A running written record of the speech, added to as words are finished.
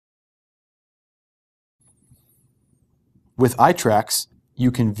With iTRACS, you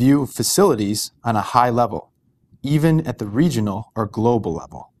can view facilities on a high level, even at the regional or global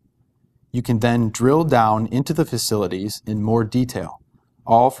level. You can then drill down into the facilities in more detail,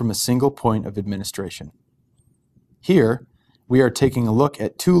 all from a single point of administration. Here, we are taking a look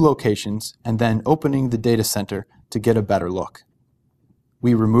at 2 locations and then opening the data center to get a better look.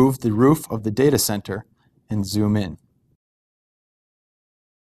 We remove the roof of the data center and zoom in.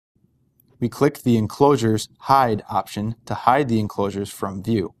 We click the Enclosures Hide option to hide the enclosures from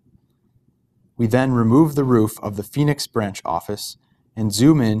view. We then remove the roof of the Phoenix branch office and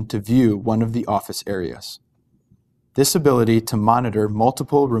zoom in to view one of the office areas. This ability to monitor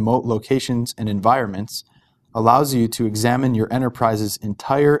multiple remote locations and environments allows you to examine your enterprise's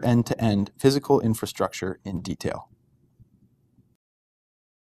entire end-to-end physical infrastructure in detail.